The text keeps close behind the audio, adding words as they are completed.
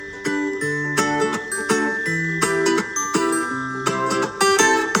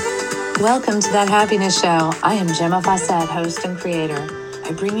Welcome to That Happiness Show. I am Gemma Fawcett, host and creator.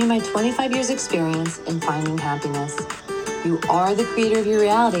 I bring you my 25 years experience in finding happiness. You are the creator of your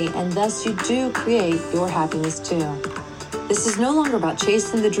reality, and thus you do create your happiness too. This is no longer about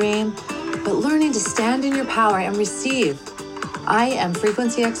chasing the dream, but learning to stand in your power and receive. I am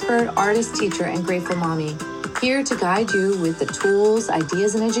frequency expert, artist, teacher, and grateful mommy, here to guide you with the tools,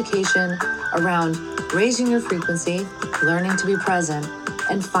 ideas, and education around raising your frequency, learning to be present,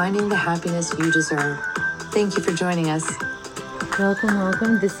 and finding the happiness you deserve. Thank you for joining us.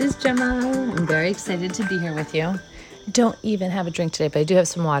 Welcome. This is Gemma. I'm very excited to be here with you. Don't even have a drink today, but I do have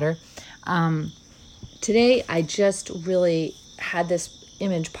some water. Today, I just really had this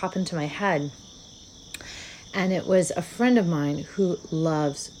image pop into my head. And it was a friend of mine who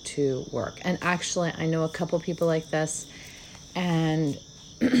loves to work. And actually, I know a couple people like this. And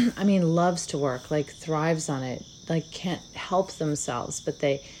I mean, loves to work, like thrives on it, like can't help themselves, but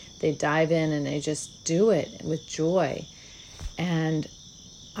they dive in and they just do it with joy. And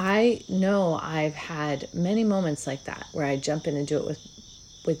I know I've had many moments like that where I jump in and do it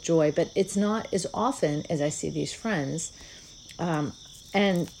with joy, but it's not as often as I see these friends.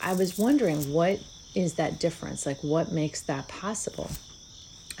 And I was wondering, what is that difference? Like, what makes that possible?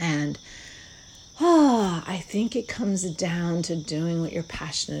 And I think it comes down to doing what you're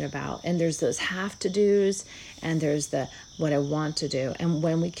passionate about. And there's those have to do's and there's the what I want to do. And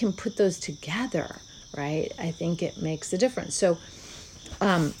when we can put those together, right, I think it makes a difference. So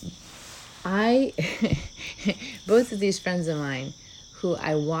both of these friends of mine who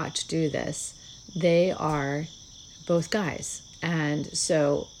I watch do this, they are both guys. And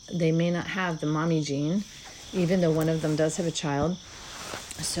so they may not have the mommy gene, even though one of them does have a child.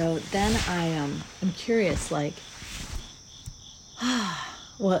 So then I'm curious, like,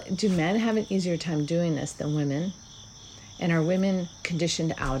 well, do men have an easier time doing this than women? And are women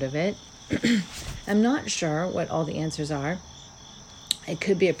conditioned out of it? I'm not sure what all the answers are. It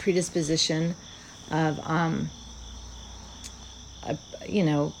could be a predisposition of,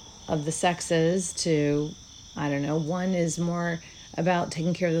 of the sexes to, I don't know, one is more about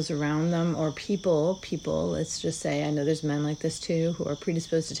taking care of those around them, or people, let's just say, I know there's men like this too, who are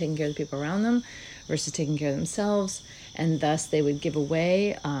predisposed to taking care of the people around them versus taking care of themselves, and thus they would give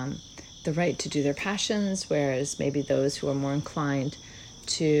away the right to do their passions, whereas maybe those who are more inclined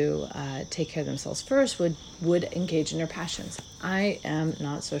to take care of themselves first would engage in their passions. I am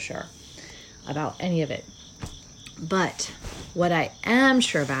not so sure about any of it. But what I am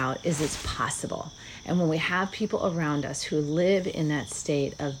sure about is it's possible. And when we have people around us who live in that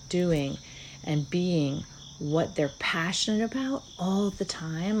state of doing and being what they're passionate about all the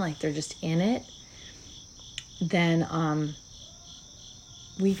time, like they're just in it, then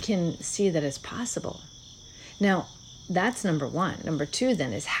we can see that it's possible. Now, that's number one. Number two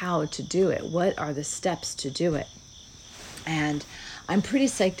then is how to do it. What are the steps to do it? And I'm pretty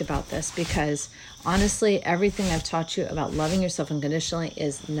psyched about this because honestly, everything I've taught you about loving yourself unconditionally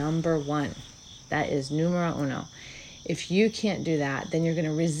is number one. That is numero uno. If you can't do that, then you're going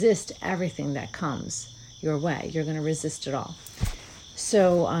to resist everything that comes your way. You're going to resist it all.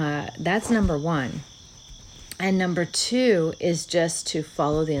 So that's number one. And number two is just to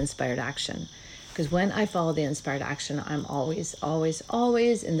follow the inspired action. Because when I follow the inspired action, I'm always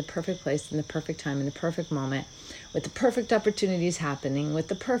in the perfect place, in the perfect time, in the perfect moment, with the perfect opportunities happening, with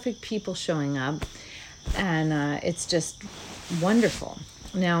the perfect people showing up. And it's just wonderful.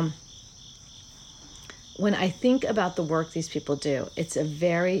 Now, when I think about the work these people do, it's a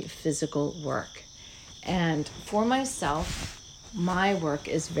very physical work. And for myself, my work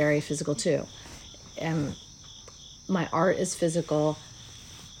is very physical too. And my art is physical.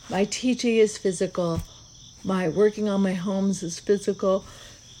 My teaching is physical. My working on my homes is physical.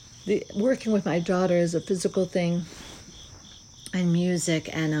 The working with my daughter is a physical thing. And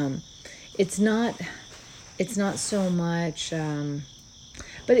music. And it's not so much...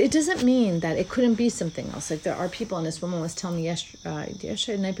 But it doesn't mean that it couldn't be something else. Like there are people, and this woman was telling me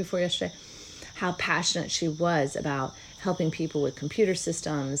yesterday, night before yesterday, how passionate she was about helping people with computer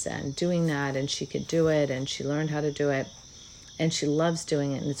systems and doing that, and she could do it, and she learned how to do it, and she loves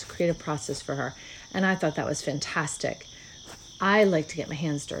doing it, and it's a creative process for her. And I thought that was fantastic. I like to get my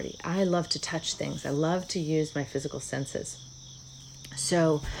hands dirty. I love to touch things. I love to use my physical senses.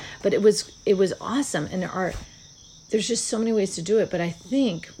 So, but it was awesome, and there's just so many ways to do it, but I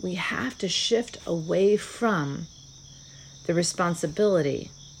think we have to shift away from the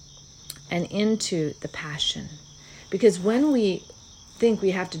responsibility and into the passion. Because when we think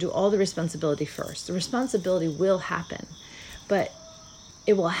we have to do all the responsibility first, the responsibility will happen, but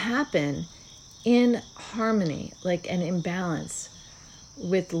it will happen in harmony, like an imbalance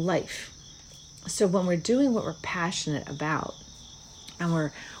with life. So when we're doing what we're passionate about, and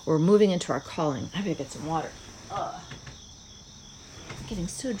we're moving into our calling. I better get some water. I'm getting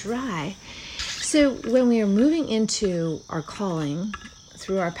so dry. So when we are moving into our calling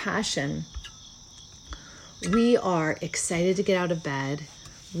through our passion, we are excited to get out of bed.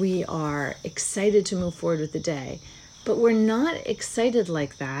 We are excited to move forward with the day. But we're not excited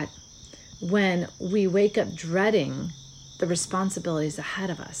like that when we wake up dreading the responsibilities ahead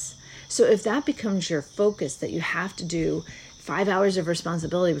of us. So if that becomes your focus, that you have to do 5 hours of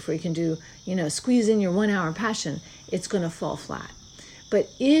responsibility before you can do, squeeze in your 1 hour passion, it's going to fall flat. But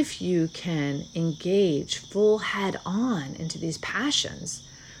if you can engage full head on into these passions,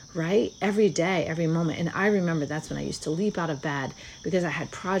 right? Every day, every moment. And I remember that's when I used to leap out of bed because I had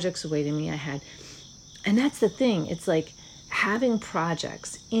projects awaiting me. And that's the thing. It's like having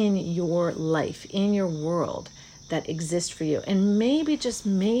projects in your life, in your world that exist for you. And maybe, just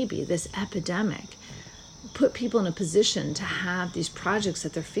maybe, this epidemic put people in a position to have these projects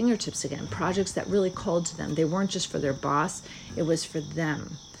at their fingertips again, projects that really called to them. They weren't just for their boss, it was for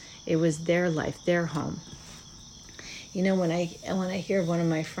them. It was their life, their home. When I hear one of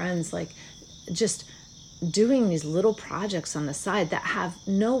my friends like just doing these little projects on the side that have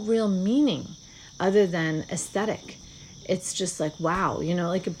no real meaning other than aesthetic, it's just like, wow,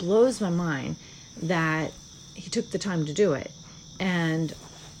 like it blows my mind that he took the time to do it and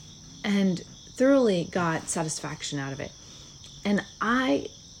thoroughly got satisfaction out of it. And I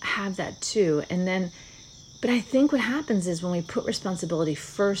have that too. But I think what happens is when we put responsibility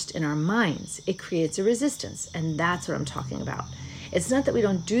first in our minds, it creates a resistance. And that's what I'm talking about. It's not that we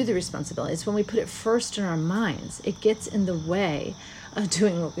don't do the responsibility. It's when we put it first in our minds, it gets in the way of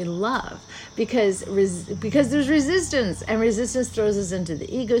doing what we love because there's resistance, and resistance throws us into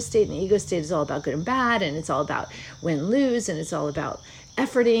the ego state, and the ego state is all about good and bad, and it's all about win-lose, and it's all about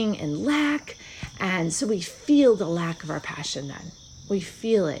efforting and lack. And so we feel the lack of our passion then. We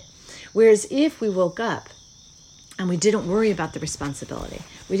feel it. Whereas if we woke up and we didn't worry about the responsibility,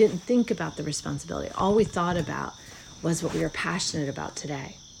 we didn't think about the responsibility, all we thought about was what we were passionate about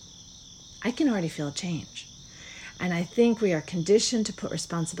today, I can already feel a change. And I think we are conditioned to put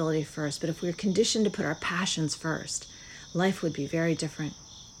responsibility first, but if we were conditioned to put our passions first, life would be very different.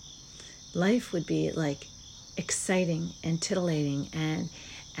 Life would be like exciting and titillating and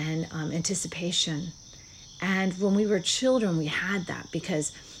anticipation. And when we were children, we had that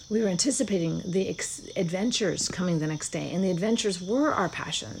because we were anticipating the adventures coming the next day, and the adventures were our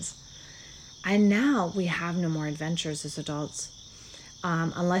passions. And now we have no more adventures as adults,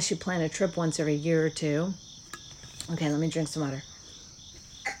 unless you plan a trip once every year or two. Okay, let me drink some water.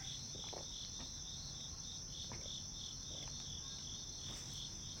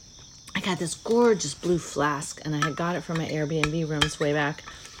 I got this gorgeous blue flask, and I had got it from my Airbnb rooms way back.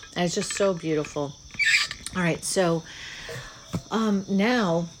 And it's just so beautiful. All right, so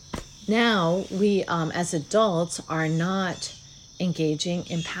now we as adults are not engaging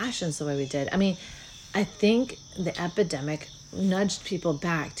in passions the way we did. I mean, I think the epidemic nudged people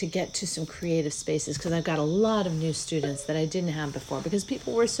back to get to some creative spaces, because I've got a lot of new students that I didn't have before because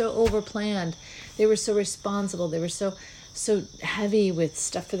people were so overplanned. They were so responsible. They were so heavy with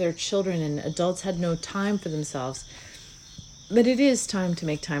stuff for their children, and adults had no time for themselves. But it is time to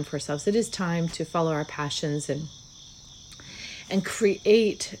make time for ourselves. It is time to follow our passions and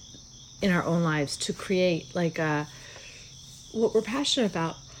create in our own lives, to create like what we're passionate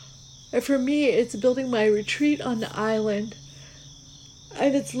about. And for me, it's building my retreat on the island,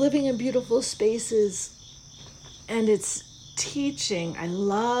 and it's living in beautiful spaces, and it's teaching. I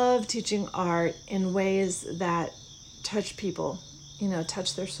love teaching art in ways that touch people,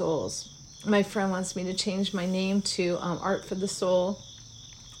 touch their souls. My friend wants me to change my name to Art for the Soul,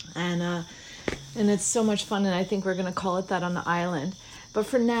 and it's so much fun, and I think we're going to call it that on the island. But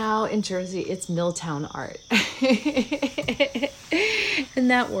for now, in Jersey, it's Milltown Art.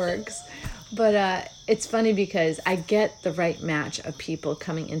 And that works. But it's funny because I get the right match of people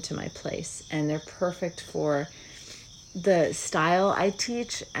coming into my place, and they're perfect for the style I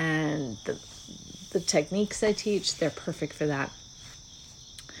teach and the techniques I teach. They're perfect for that.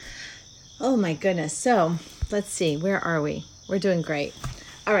 Oh my goodness. So let's see, where are we? We're doing great.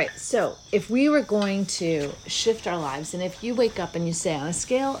 All right, so if we were going to shift our lives, and if you wake up and you say, on a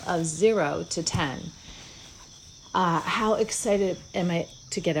scale of 0 to 10, how excited am I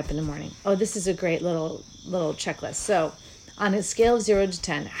to get up in the morning? Oh, this is a great little checklist. So on a scale of 0 to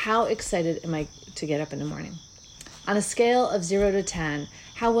 10, how excited am I to get up in the morning? On a scale of 0 to 10,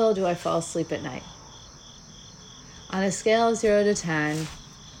 how well do I fall asleep at night? On a scale of 0 to 10,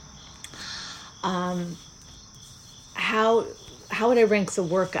 how would I rank the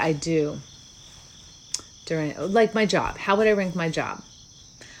work I do during, like my job? How would I rank my job?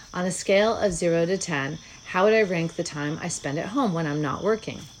 On a scale of 0 to 10, how would I rank the time I spend at home when I'm not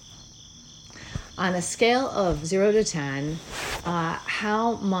working? On a scale of 0 to 10,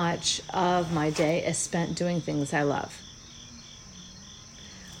 how much of my day is spent doing things I love?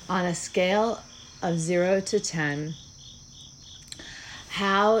 On a scale of 0 to 10,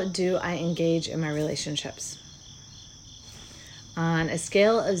 how do I engage in my relationships? On a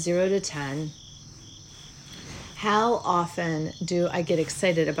scale of 0 to 10, how often do I get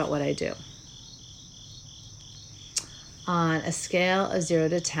excited about what I do? On a scale of 0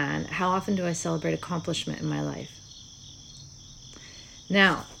 to 10, how often do I celebrate accomplishment in my life?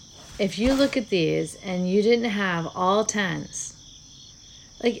 Now, if you look at these and you didn't have all 10s,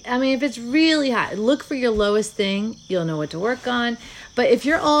 if it's really high, look for your lowest thing. You'll know what to work on. But if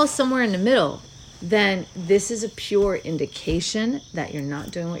you're all somewhere in the middle, then this is a pure indication that you're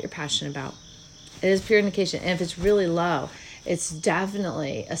not doing what you're passionate about. It is pure indication. And if it's really low, it's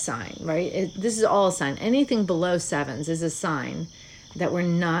definitely a sign, right? This is all a sign. Anything below 7s is a sign that we're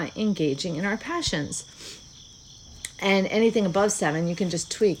not engaging in our passions. And anything above 7, you can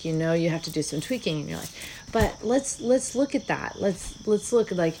just tweak. You have to do some tweaking in your life. But let's look at that. Let's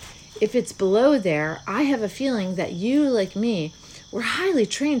look at, if it's below there, I have a feeling that you, like me, were highly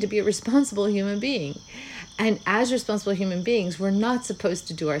trained to be a responsible human being. And as responsible human beings, we're not supposed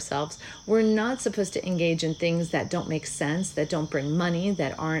to do ourselves. We're not supposed to engage in things that don't make sense, that don't bring money,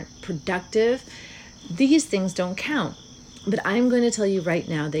 that aren't productive. These things don't count. But I'm going to tell you right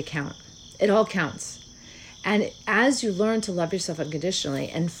now, they count. It all counts. And as you learn to love yourself unconditionally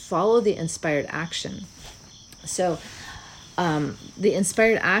and follow the inspired action. So the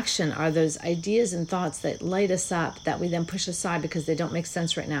inspired action are those ideas and thoughts that light us up that we then push aside because they don't make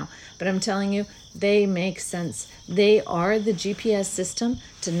sense right now. But I'm telling you, they make sense. They are the GPS system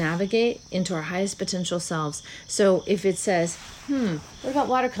to navigate into our highest potential selves. So if it says, what about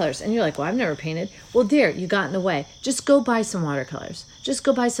watercolors? And you're like, well, I've never painted. Well, there, you got in the way. Just go buy some watercolors. Just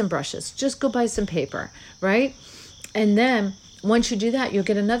go buy some brushes. Just go buy some paper, right? And then once you do that, you'll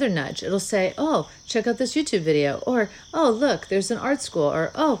get another nudge. It'll say, oh, check out this YouTube video. Or, oh, look, there's an art school.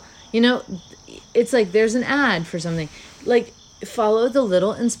 Or, oh, it's like there's an ad for something. Follow the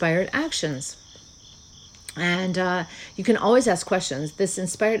little inspired actions. And you can always ask questions. This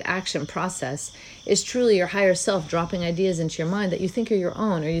inspired action process is truly your higher self dropping ideas into your mind that you think are your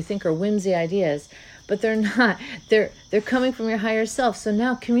own or you think are whimsy ideas, but they're not. They're coming from your higher self. So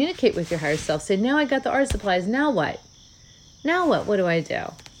now communicate with your higher self. Say, now I got the art supplies. Now what? Now what? What do I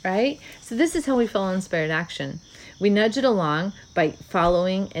do? Right? So this is how we follow inspired action. We nudge it along by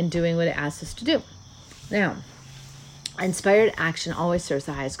following and doing what it asks us to do. Now, inspired action always serves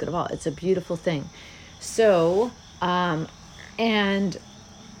the highest good of all. It's a beautiful thing. So, and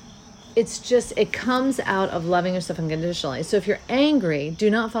it comes out of loving yourself unconditionally. So if you're angry,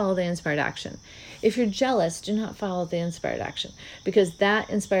 do not follow the inspired action. If you're jealous, do not follow the inspired action, because that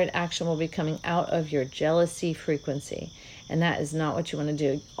inspired action will be coming out of your jealousy frequency. And that is not what you want to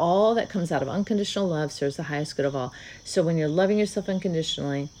do. All that comes out of unconditional love serves the highest good of all. So when you're loving yourself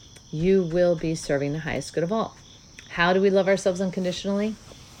unconditionally, you will be serving the highest good of all. How do we love ourselves unconditionally?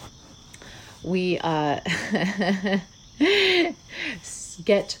 We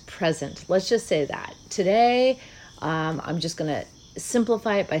get present. Let's just say that. Today, I'm just going to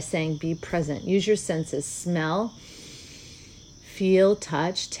simplify it by saying be present. Use your senses. Smell, feel,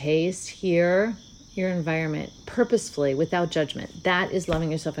 touch, taste, hear your environment purposefully without judgment. That is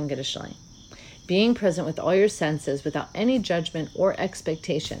loving yourself unconditionally. Being present with all your senses without any judgment or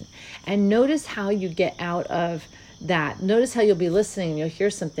expectation. And notice how you get out of that. Notice how you'll be listening, you'll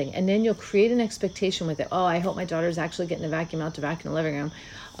hear something, and then you'll create an expectation with it. Oh, I hope my daughter's actually getting the vacuum out to vacuum the living room.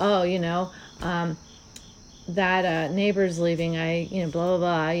 Oh, that neighbor's leaving. Blah, blah,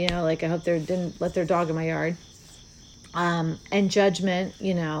 blah. I hope they didn't let their dog in my yard. And judgment,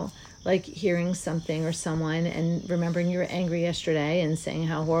 like hearing something or someone and remembering you were angry yesterday and saying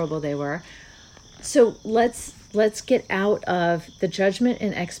how horrible they were. So let's get out of the judgment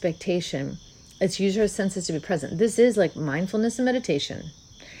and expectation. Let's use our senses to be present. This is like mindfulness and meditation.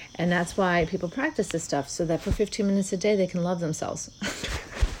 And that's why people practice this stuff, so that for 15 minutes a day, they can love themselves.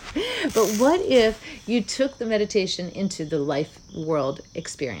 But what if you took the meditation into the life world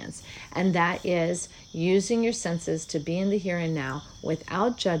experience? And that is using your senses to be in the here and now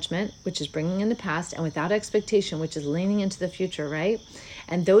without judgment, which is bringing in the past, and without expectation, which is leaning into the future, right?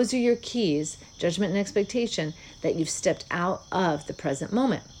 And those are your keys, judgment and expectation, that you've stepped out of the present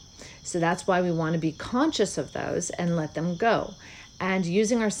moment. So that's why we want to be conscious of those and let them go. And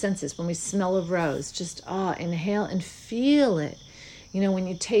using our senses, when we smell a rose, just inhale and feel it. When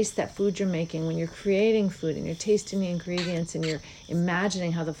you taste that food you're making, when you're creating food and you're tasting the ingredients and you're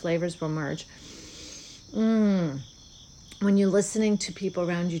imagining how the flavors will merge. When you're listening to people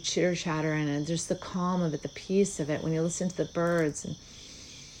around you chitter chatter and just the calm of it, the peace of it, when you listen to the birds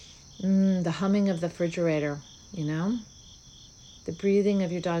and the humming of the refrigerator, the breathing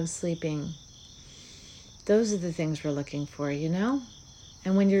of your dog sleeping. Those are the things we're looking for,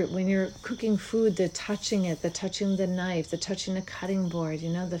 And when you're cooking food, the touching it, the touching the knife, the touching the cutting board,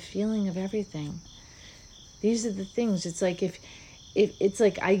 the feeling of everything. These are the things. It's like if it's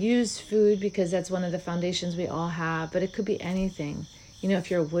like I use food because that's one of the foundations we all have, but it could be anything.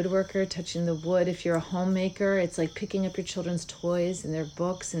 If you're a woodworker, touching the wood. If you're a homemaker, it's like picking up your children's toys and their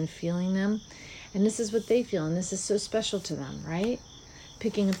books and feeling them. And this is what they feel, and this is so special to them, right?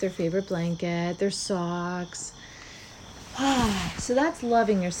 Picking up their favorite blanket, their socks. So that's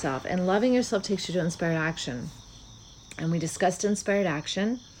loving yourself, and loving yourself takes you to inspired action. And we discussed inspired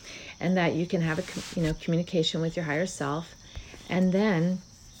action, and that you can have a communication with your higher self, and then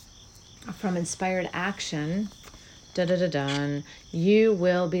from inspired action, you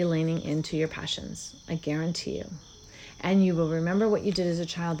will be leaning into your passions. I guarantee you. And you will remember what you did as a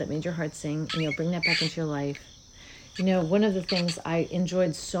child that made your heart sing, and you'll bring that back into your life. One of the things I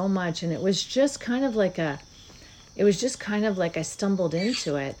enjoyed so much, and it was just kind of like I stumbled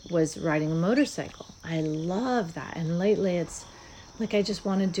into it, was riding a motorcycle. I love that. And lately it's like I just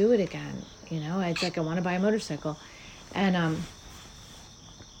want to do it again. It's like I want to buy a motorcycle. And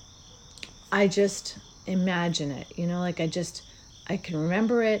I just imagine it, I can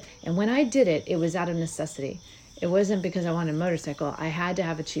remember it. And when I did it, it was out of necessity. It wasn't because I wanted a motorcycle. I had to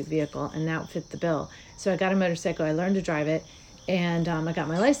have a cheap vehicle, and that fit the bill. So I got a motorcycle, I learned to drive it, and I got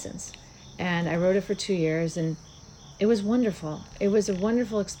my license. And I rode it for 2 years, and it was wonderful. It was a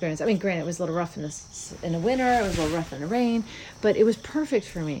wonderful experience. I mean, granted, it was a little rough in the winter, it was a little rough in the rain, but it was perfect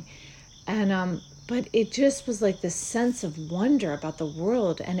for me. And but it just was like this sense of wonder about the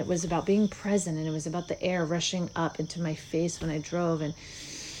world, and it was about being present, and it was about the air rushing up into my face when I drove, and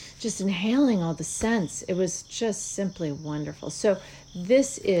just inhaling all the scents. It was just simply wonderful. So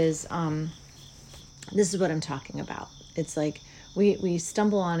this is what I'm talking about. It's like we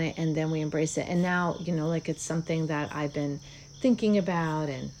stumble on it, and then we embrace it. And now, it's something that I've been thinking about,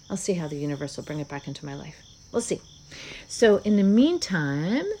 and I'll see how the universe will bring it back into my life. We'll see. So in the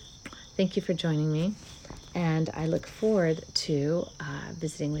meantime, thank you for joining me, and I look forward to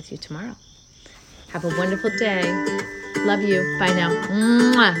visiting with you tomorrow. Have a wonderful day. Love you. Bye now.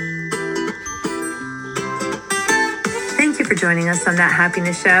 Mwah. Thank you for joining us on That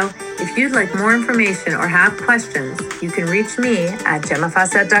Happiness Show. If you'd like more information or have questions, you can reach me at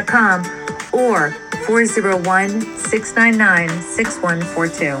GemmaFawcett.com or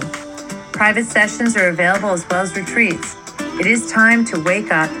 401-699-6142. Private sessions are available as well as retreats. It is time to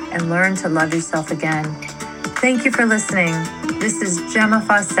wake up and learn to love yourself again. Thank you for listening. This is Gemma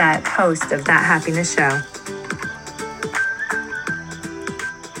Fawcett, host of That Happiness Show.